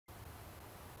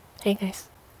Hey guys,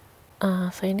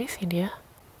 so in this video,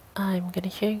 I'm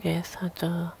gonna show you guys how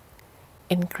to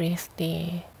increase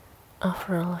the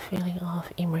overall feeling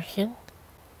of immersion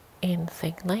in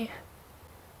Second Life,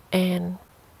 and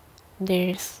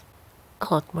there's a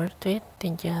lot more to it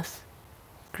than just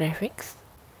graphics,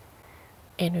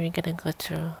 and we're gonna go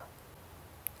through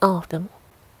all of them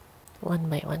one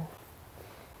by one.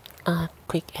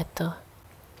 Quick add though,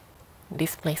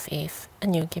 this place is a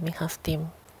new gaming house team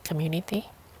community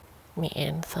me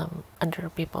and some other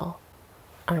people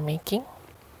are making.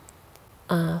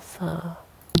 So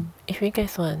if you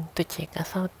guys want to check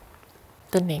us out,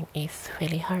 the name is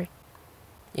really hard.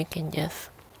 You can just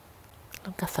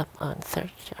look us up on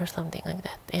search or something like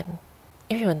that. And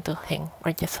if you want to hang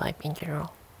or just swipe in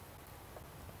general.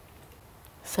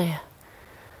 So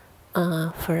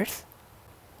yeah, first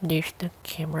there's the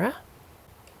camera.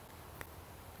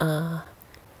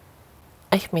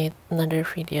 I've made another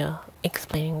video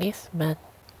explaining this, but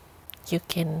you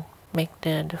can make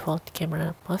the default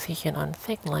camera position on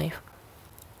Second Life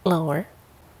lower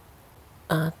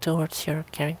towards your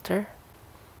character,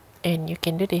 and you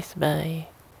can do this by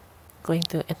going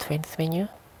to advanced menu,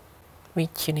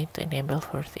 which you need to enable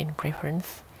first in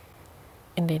preference,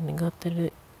 and then go to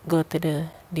the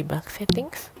debug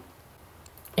settings,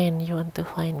 and you want to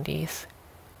find these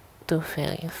two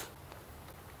values,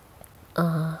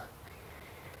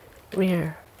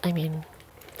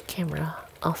 camera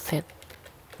offset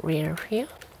rear view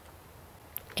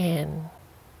and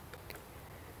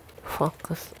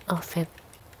focus offset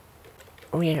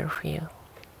rear view,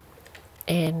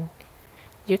 and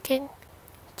you can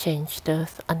change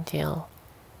those until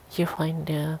you find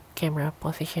the camera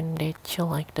position that you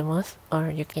like the most, or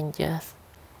you can just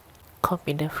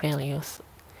copy the values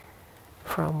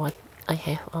from what I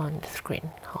have on the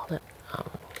screen. Hold it.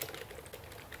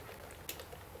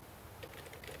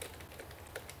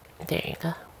 There you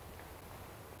go.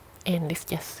 And this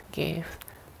just gives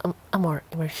a more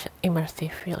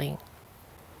immersive feeling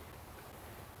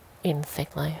in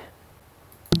Second Life.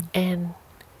 And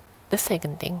the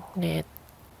second thing that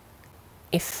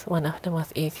is one of the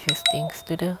most easiest things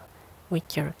to do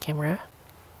with your camera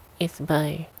is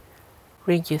by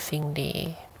reducing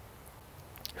the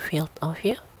field of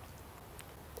view.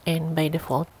 And by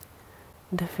default,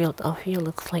 the field of view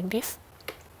looks like this.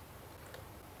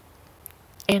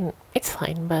 And it's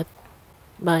fine, but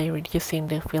by reducing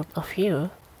the field of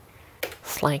view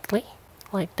slightly,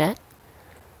 like that,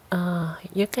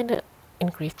 you can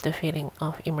increase the feeling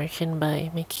of immersion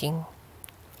by making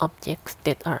objects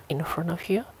that are in front of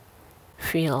you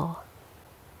feel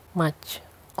much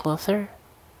closer,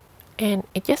 and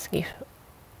it just gives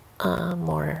a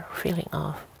more feeling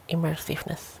of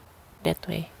immersiveness that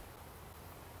way.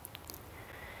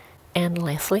 And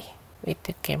lastly, with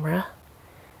the camera,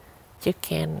 you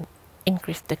can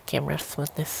increase the camera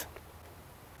smoothness.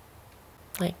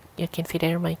 Like you can see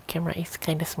there, my camera is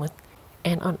kinda smooth.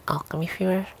 And on Alchemy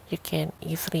Viewer, you can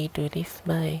easily do this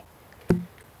by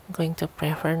going to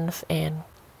preference and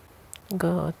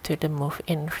go to the move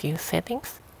and view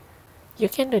settings. You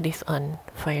can do this on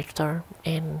Firestorm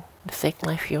and the Second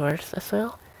Life viewers as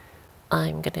well.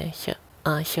 I'm gonna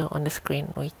show on the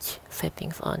screen which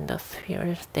settings on those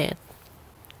viewers that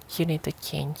you need to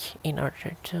change in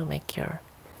order to make your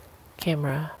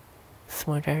camera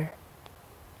smoother,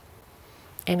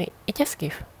 and it just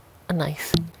gives a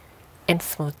nice and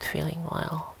smooth feeling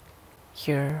while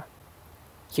you're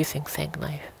using Second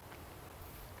Life.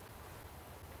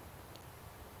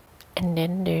 And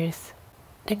then there's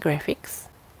the graphics.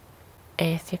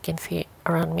 As you can see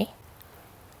around me,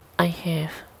 I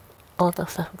have a lot of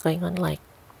stuff going on. Like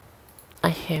I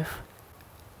have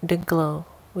the glow,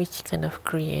 which kind of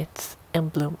creates a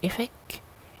bloom effect,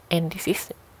 and this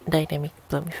is dynamic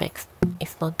bloom effects.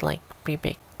 It's not like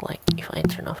pre-baked. Like if I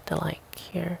turn off the light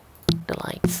here, the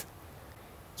lights,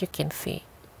 you can see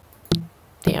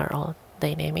they are all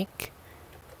dynamic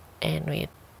and with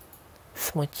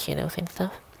smooth shadows and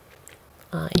stuff.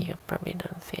 You probably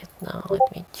don't see it now.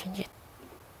 Let me change it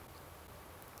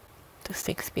to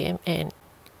 6 p.m. and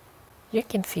you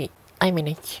can see I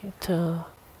managed to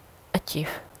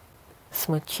achieve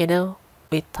smooth shadow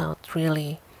without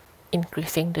really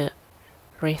increasing the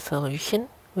resolution,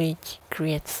 which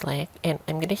creates lag, and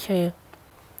I'm gonna show you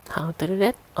how to do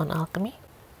that on Alchemy.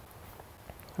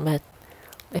 But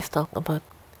let's talk about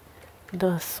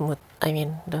those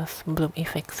those bloom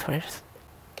effects first.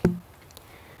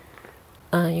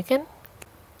 You can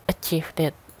achieve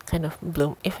that kind of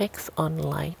bloom effects on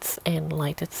lights and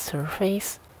lighted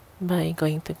surface by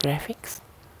going to graphics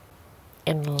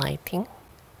and lighting.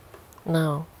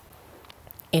 Now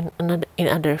in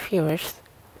other viewers,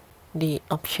 the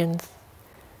options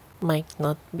might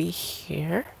not be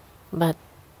here, but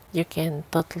you can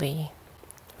totally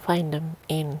find them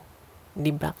in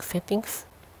debug settings,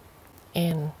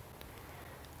 and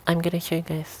I'm gonna show you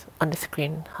guys on the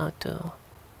screen how to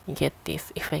get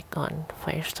this effect on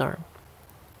Firestorm.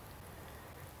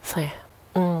 So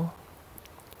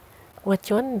what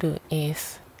you want to do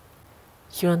is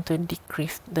you want to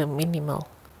decrease the minimal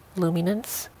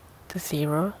luminance to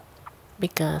 0,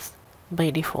 because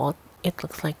by default it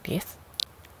looks like this,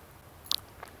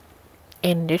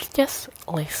 and there's just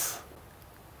less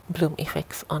bloom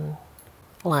effects on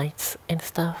lights and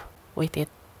stuff with it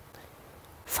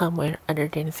somewhere other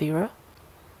than 0.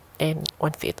 And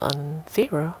once it's on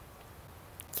 0,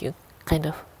 you kind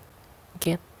of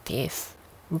get these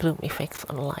bloom effects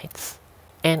on lights.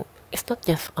 And it's not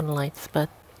just on lights, but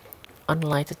on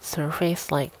lighted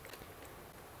surface, like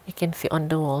you can see on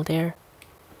the wall there,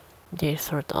 there's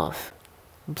sort of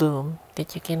bloom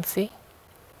that you can see,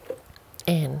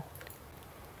 and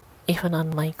even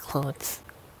on my clothes.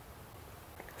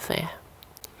 So yeah,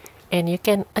 and you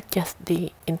can adjust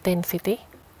the intensity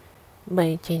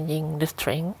by changing the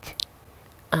strength.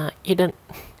 You don't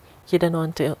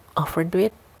want to overdo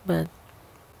it, but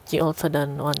you also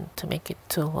don't want to make it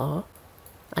too low.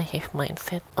 I have mine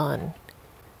set on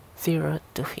 0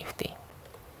 to 50.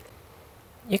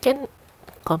 You can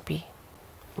copy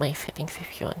my settings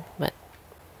if you want, but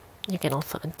you can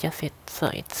also adjust it so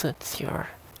it suits your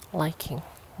liking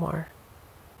more.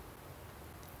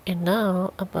 And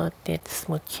now about that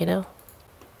smooth shadow.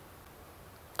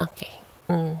 Okay,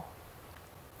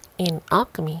 in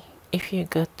Alchemy, if you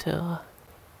go to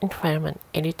Environment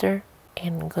Editor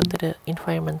and go to the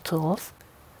Environment Tools,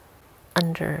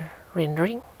 under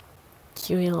Rendering,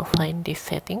 you will find these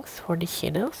settings for the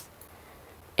shadows,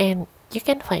 and you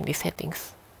can find these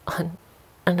settings on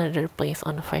another place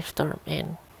on the Firestorm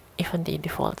and even the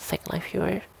default Second Life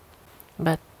viewer.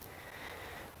 But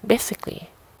basically,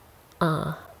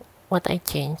 what I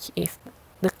change is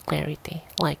the clarity.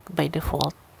 Like by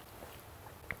default,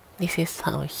 this is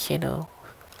how shadow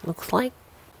looks like,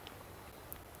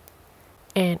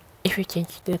 and if you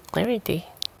change the clarity,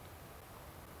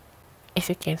 as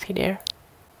you can see there,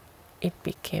 it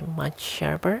became much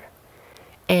sharper.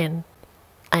 And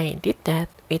I did that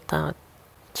without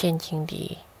changing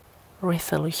the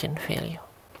resolution value,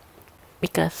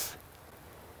 because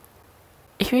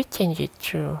if you change it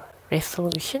through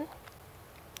resolution,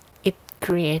 it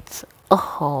creates a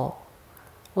whole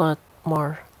lot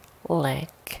more lag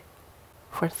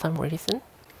for some reason.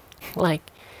 Like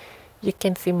you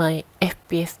can see my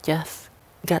FPS just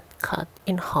got cut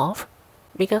in half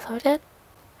because of that.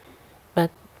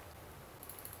 But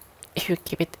if you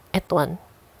keep it at 1,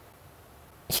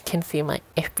 you can see my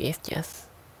FPS just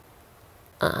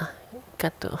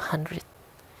got to 100.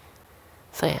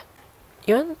 So yeah,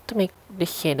 you want to make the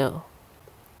shadow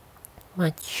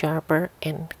much sharper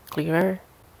and clearer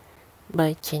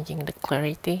by changing the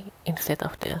clarity instead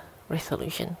of the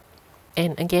resolution.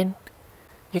 And again,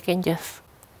 you can just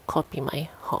copy my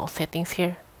whole settings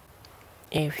here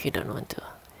if you don't want to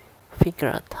figure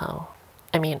out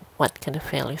what kind of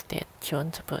values that you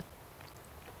want to put.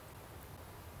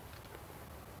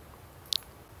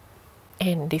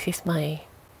 And this is my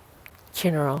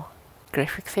general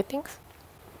graphic settings.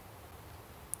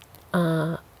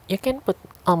 You can put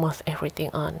almost everything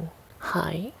on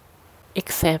high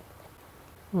except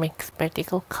max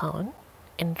particle count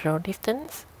and draw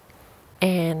distance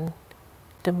and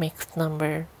the max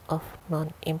number of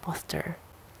non-imposter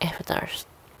avatars.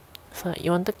 So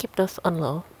you want to keep those on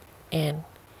low, and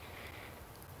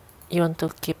you want to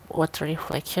keep water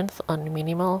reflections on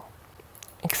minimal,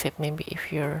 except maybe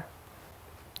if you're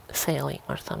sailing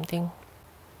or something.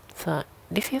 So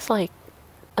this is like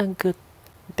a good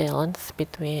balance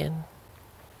between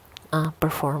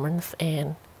performance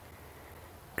and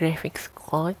graphics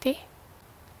quality.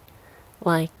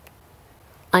 Like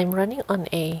I'm running on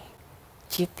a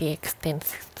GTX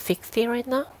 1060 right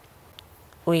now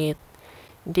with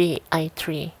the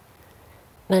i3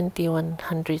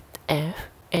 9100F,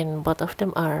 and both of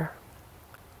them are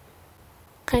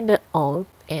kinda old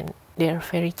and they're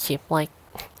very cheap. Like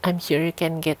I'm sure you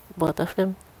can get both of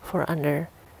them for under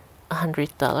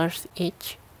 $100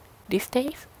 each these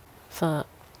days. So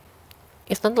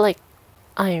it's not like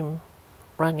I'm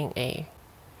running a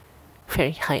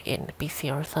very high-end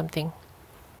PC or something.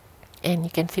 And you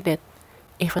can see that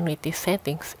even with these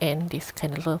settings and this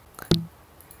kind of look,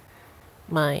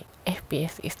 my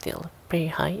FPS is still pretty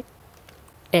high.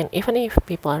 And even if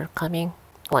people are coming,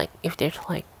 like if there's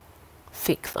like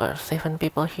 6 or 7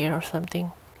 people here or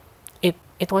something,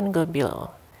 it won't go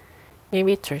below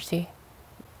maybe 30,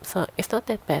 So it's not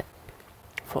that bad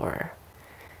for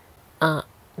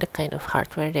the kind of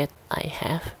hardware that I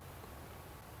have.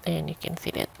 And you can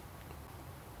see that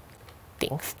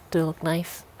things do look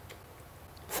nice.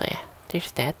 So yeah,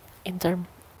 there's that in terms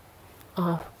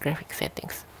of graphic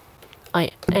settings.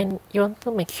 And you want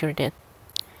to make sure that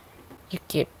you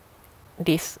keep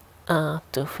these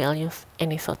two values,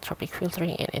 anisotropic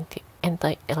filtering and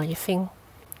anti-aliasing,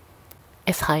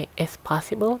 as high as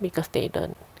possible because they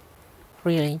don't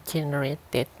really generate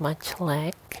that much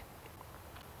lag,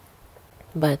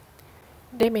 but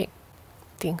they make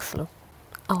things look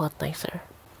a lot nicer.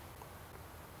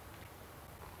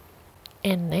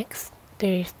 And next,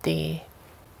 there's the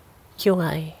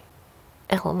UI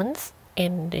elements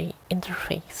and the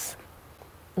interface.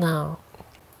 Now,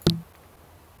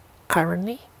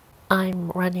 currently,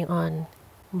 I'm running on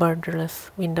borderless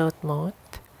windowed mode,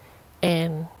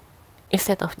 and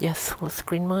instead of just full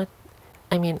screen mode,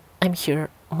 I mean, I'm sure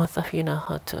most of you know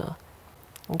how to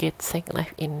get Second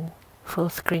Life in full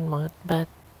screen mode, but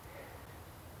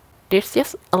there's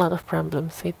just a lot of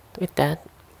problems with that.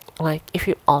 Like if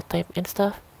you alt type and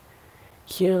stuff,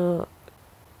 you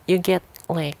get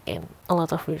lag and a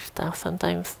lot of weird stuff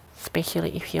sometimes,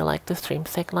 especially if you like to stream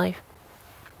Second Life.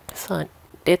 So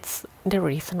that's the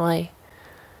reason why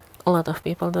a lot of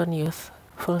people don't use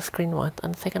full screen mode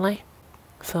on Second Life.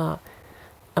 So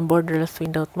a borderless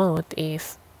windowed mode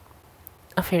is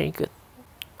a very good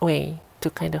way to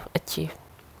kind of achieve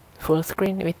full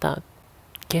screen without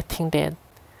getting that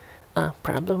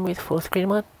problem with full screen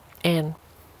mode. And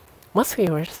most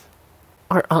viewers,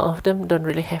 or all of them, don't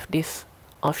really have this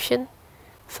option.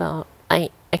 So I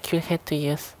actually had to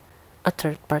use a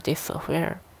third-party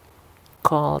software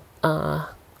called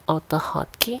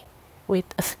AutoHotkey with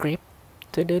a script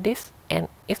to do this, and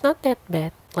it's not that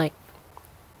bad. Like,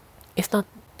 it's not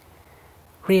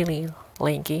really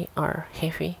laggy or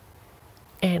heavy.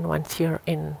 And once you're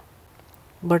in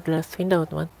borderless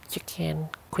windowed mode, you can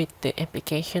quit the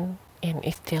application and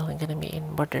it's still gonna be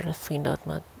in borderless windowed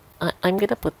mode. I'm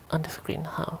gonna put on the screen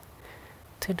how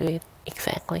to do it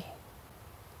exactly.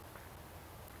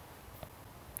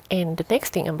 And the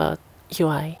next thing about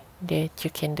UI that you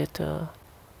can do to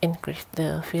increase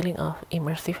the feeling of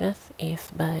immersiveness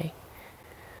is by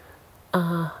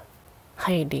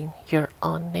hiding your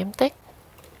own name tag.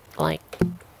 Like,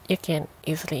 you can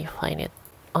easily find it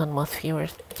on most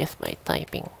viewers just by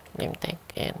typing name tag,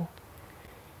 and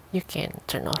you can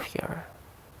turn off your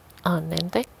own name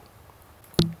tag.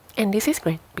 And this is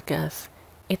great because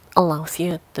it allows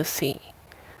you to see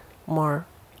more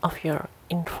of your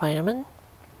environment,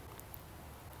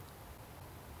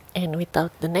 and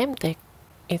without the name tag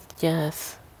it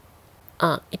just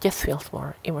feels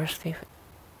more immersive.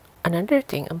 Another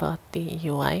thing about the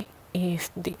UI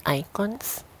is the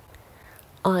icons.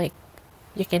 Like,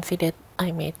 you can see that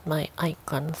I made my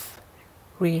icons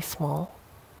really small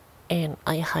and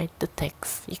I hide the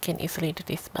text. You can easily do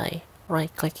this by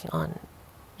right clicking on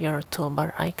your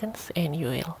toolbar icons and you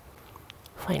will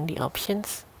find the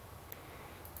options.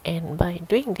 And by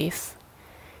doing this,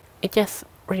 it just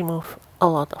removes a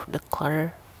lot of the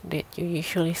clutter that you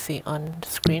usually see on the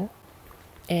screen,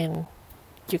 and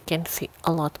you can see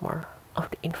a lot more of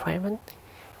the environment,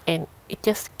 and it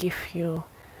just gives you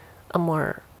a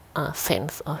more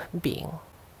sense of being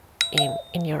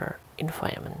in your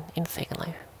environment in Second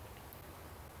Life.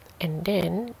 And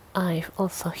then I've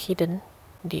also hidden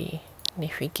the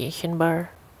navigation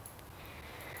bar.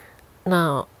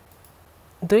 Now,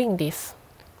 doing this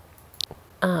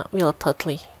will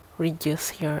totally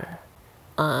reduce your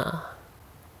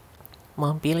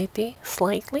mobility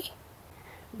slightly,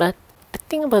 but the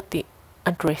thing about the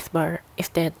address bar is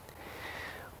that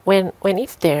when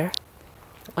it's there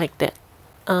like that,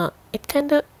 it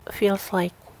kind of feels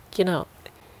like, you know,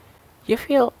 you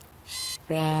feel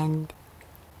Friend.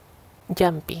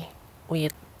 jumpy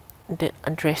with the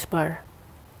address bar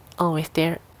always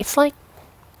there. It's like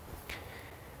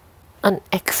an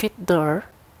exit door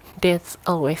that's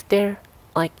always there.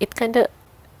 Like, it kind of,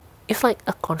 it's like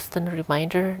a constant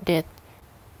reminder that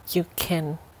you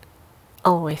can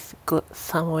always go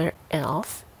somewhere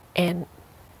else, and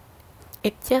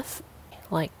it just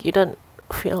like you don't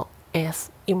feel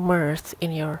as immersed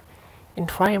in your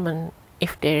environment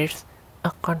if there's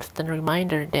a constant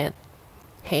reminder that,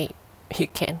 hey, you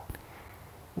can,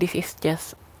 this is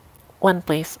just one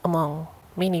place among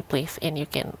many places and you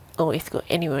can always go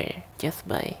anywhere just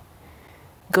by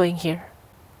going here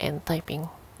and typing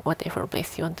whatever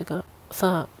place you want to go.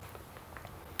 So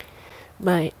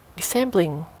by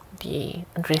disabling the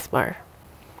address bar,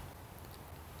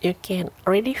 you can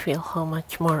already feel how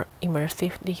much more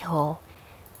immersive the whole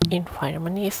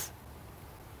environment is.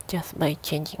 just by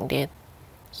changing that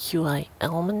UI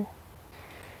element,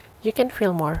 you can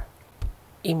feel more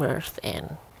immersed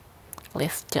and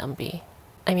less jumpy.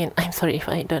 I mean, I'm sorry if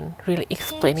I don't really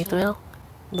explain it well,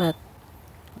 but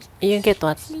you get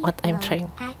what I'm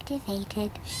trying.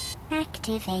 Activated.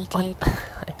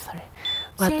 I'm sorry.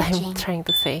 What I'm trying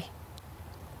to say.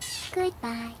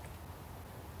 Goodbye.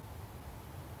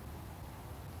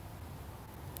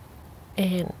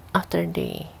 And after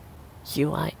the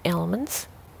UI elements,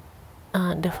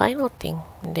 the final thing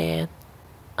that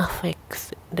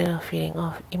affects the feeling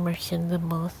of immersion the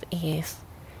most is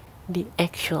the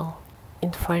actual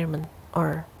environment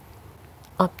or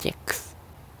objects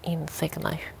in Second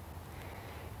Life.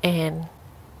 And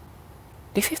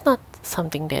this is not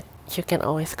something that you can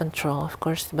always control, of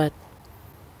course, but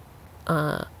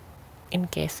in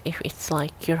case if it's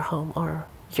like your home or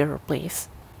your place,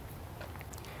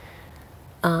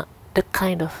 the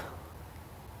kind of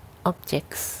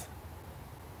objects,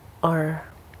 or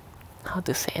how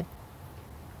to say it,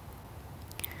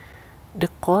 the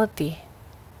quality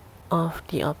of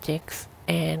the objects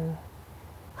and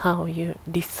how you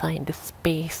design the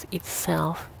space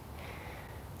itself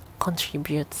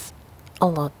contributes a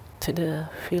lot to the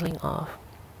feeling of,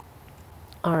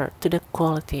 or to the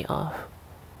quality of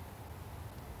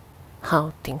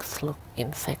how things look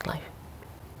in Second Life.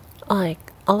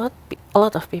 Like a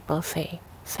lot of people say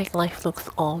Second Life looks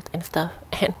old and stuff,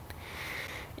 and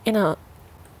you know,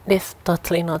 that's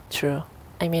totally not true.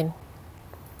 I mean,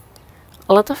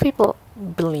 a lot of people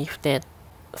believe that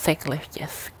Second Life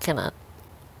just cannot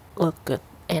look good,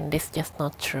 and that's just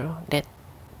not true. That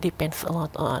depends a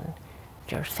lot on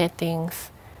your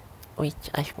settings, which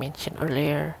I've mentioned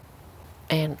earlier,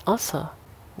 and also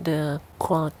the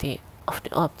quality of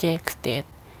the objects that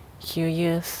you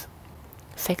use.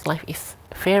 Second Life is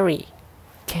very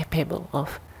capable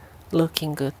of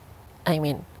looking good. I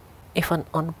mean, even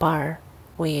on par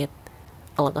with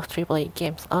a lot of AAA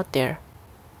games out there.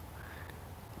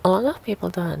 A lot of people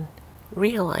don't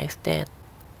realize that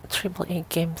AAA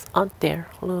games out there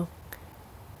look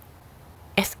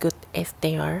as good as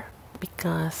they are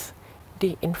because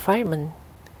the environment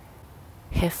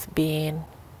has been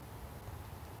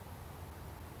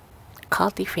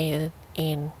cultivated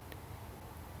in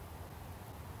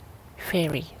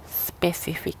very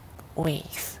specific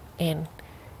ways, and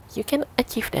you can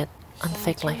achieve that on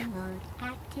Second Life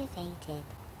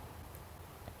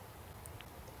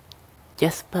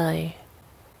just by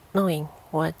knowing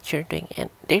what you're doing. And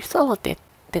there's a lot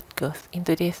that goes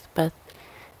into this, but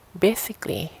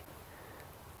basically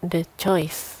the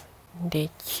choice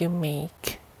that you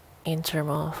make in terms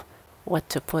of what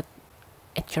to put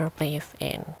at your place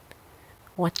and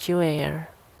what you wear,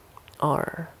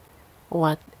 or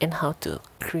what and how to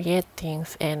create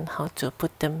things and how to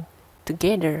put them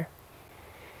together,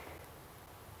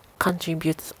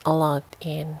 contributes a lot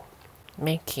in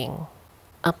making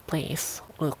a place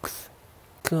looks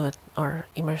good or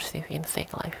immersive in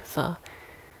Second Life. So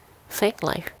Second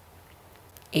Life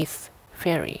is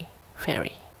very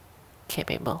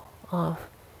capable of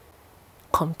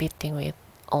competing with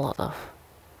a lot of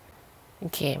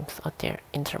games out there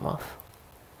in terms of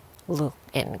look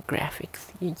and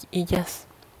graphics. You just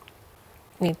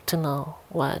need to know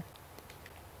what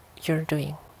you're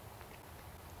doing.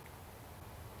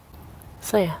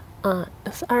 So yeah,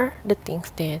 those are the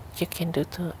things that you can do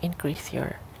to increase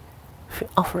your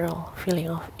overall feeling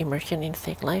of immersion in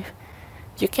Second Life.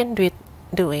 You can do it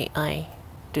the way I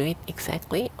do it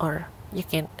exactly, or you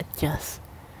can adjust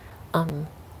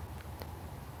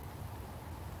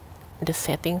the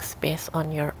settings based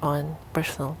on your own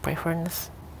personal preference,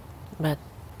 but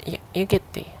you get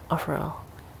the overall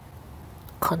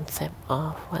concept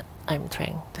of what I'm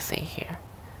trying to say here.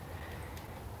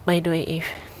 By the way,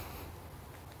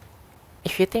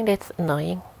 if you think that's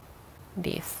annoying,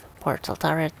 this portal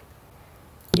turret,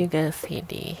 you gotta see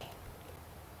the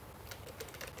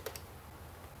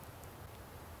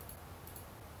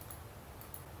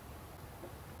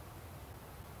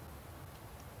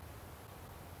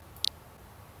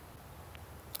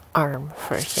ARM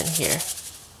version here.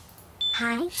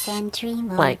 High sentry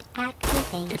mode Like,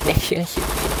 activated. it actually should be.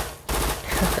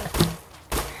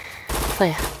 So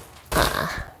yeah,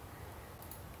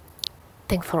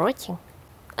 thanks for watching.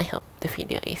 I hope the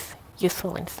video is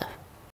useful and stuff.